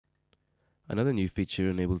Another new feature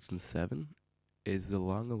in Ableton 7 is the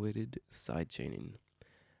long-awaited sidechaining.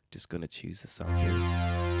 Just going to choose a song here.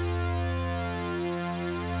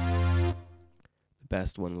 The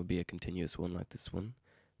best one would be a continuous one like this one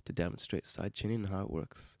to demonstrate sidechaining and how it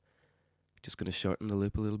works. Just going to shorten the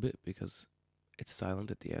loop a little bit because it's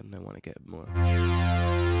silent at the end and I want to get more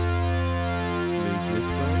smooth loop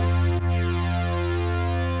going.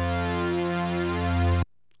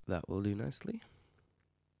 That will do nicely.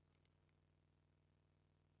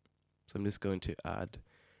 So I'm just going to add,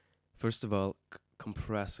 first of all,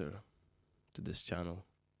 Compressor to this channel,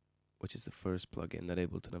 which is the first plugin that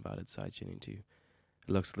Ableton have added sidechaining to. It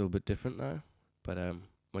looks a little bit different now, but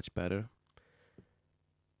much better.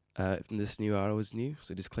 This new arrow is new,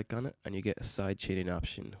 so just click on it and you get a sidechaining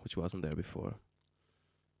option, which wasn't there before.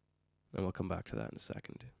 And we'll come back to that in a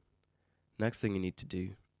second. Next thing you need to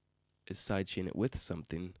do is sidechain it with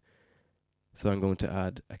something. So I'm going to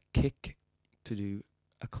add a kick to do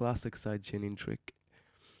a classic sidechaining trick.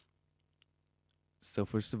 So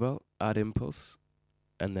first of all, add impulse,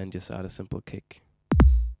 and then just add a simple kick.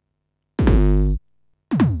 It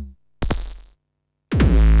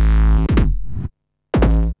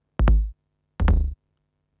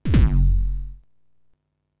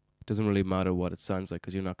doesn't really matter what it sounds like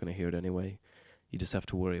because you're not going to hear it anyway. You just have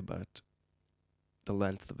to worry about the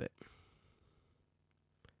length of it,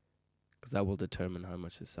 because that will determine how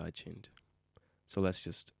much is sidechained. So let's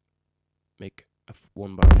just make a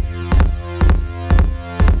one bar.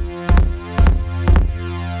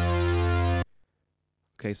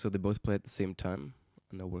 Okay, so they both play at the same time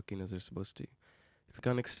and they're working as they're supposed to. Click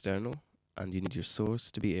on external and you need your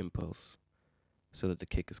source to be impulse so that the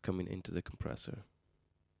kick is coming into the compressor.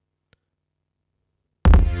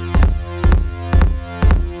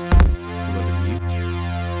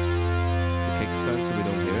 Sound so we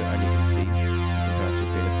don't hear it, and you can see the compressor is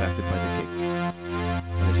being affected by the kick.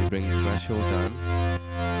 And as you bring the threshold down,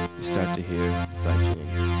 you start to hear the sidechaining.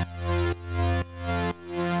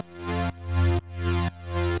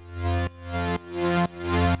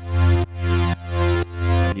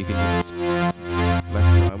 And you can just mess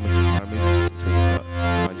around with the parameters until you've got the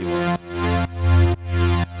sound you want.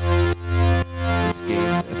 This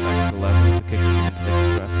gain affects the level of the kick coming into the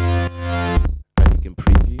compressor, and you can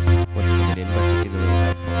preview what's coming in by clicking the little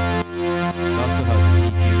headphone. It also has an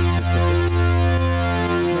EQ specific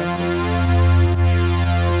compressor,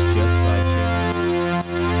 which just sidechains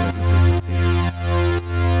certain frequencies.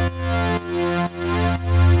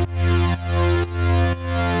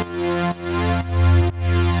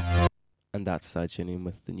 And that's sidechaining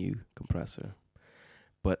with the new compressor.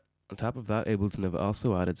 But on top of that, Ableton have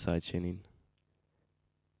also added sidechaining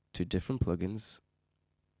to different plugins.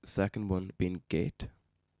 The second one being Gate.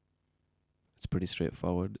 It's pretty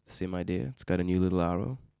straightforward, same idea. It's got a new little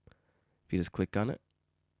arrow. If you just click on it,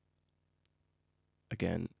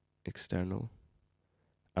 again, external,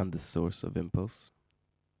 and the source of impulse.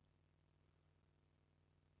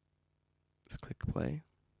 Just click play.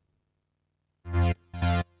 And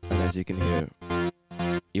as you can hear,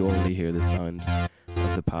 you only hear the sound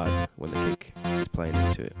of the pad when the kick is playing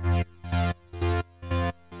into it.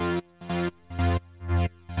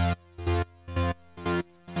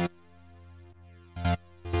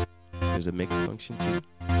 There's a mix function too,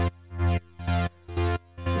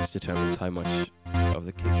 which determines how much of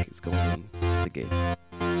the kick is going in the gate,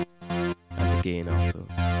 and the gain also,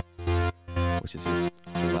 which is just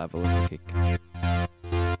the level of the kick.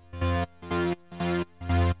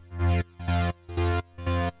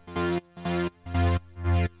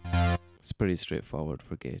 It's pretty straightforward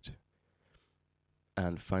for gate.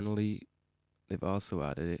 And finally, they've also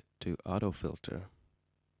added it to AutoFilter,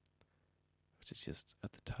 which is just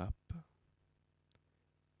at the top.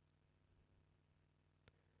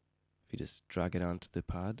 If you just drag it onto the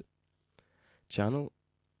pad channel,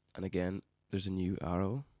 and again, there's a new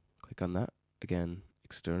arrow. Click on that. Again,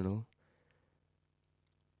 external.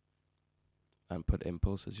 And put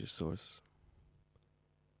impulse as your source.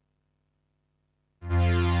 You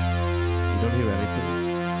don't hear anything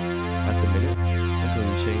at the minute until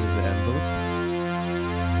you change the envelope.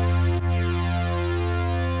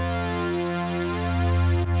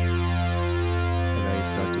 And now you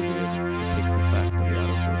start to hear the kick's effect of the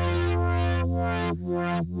AutoFilter.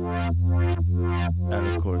 And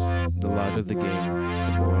of course, the louder the gain,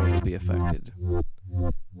 the more it will be affected.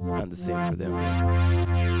 And the same for the envelope.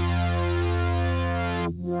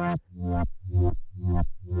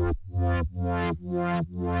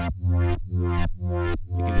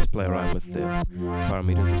 You can just play around with the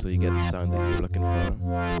parameters until you get the sound that you're looking for.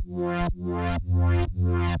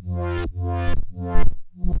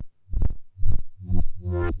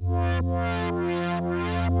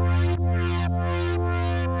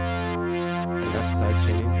 that's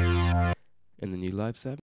sidechaining in the new live set.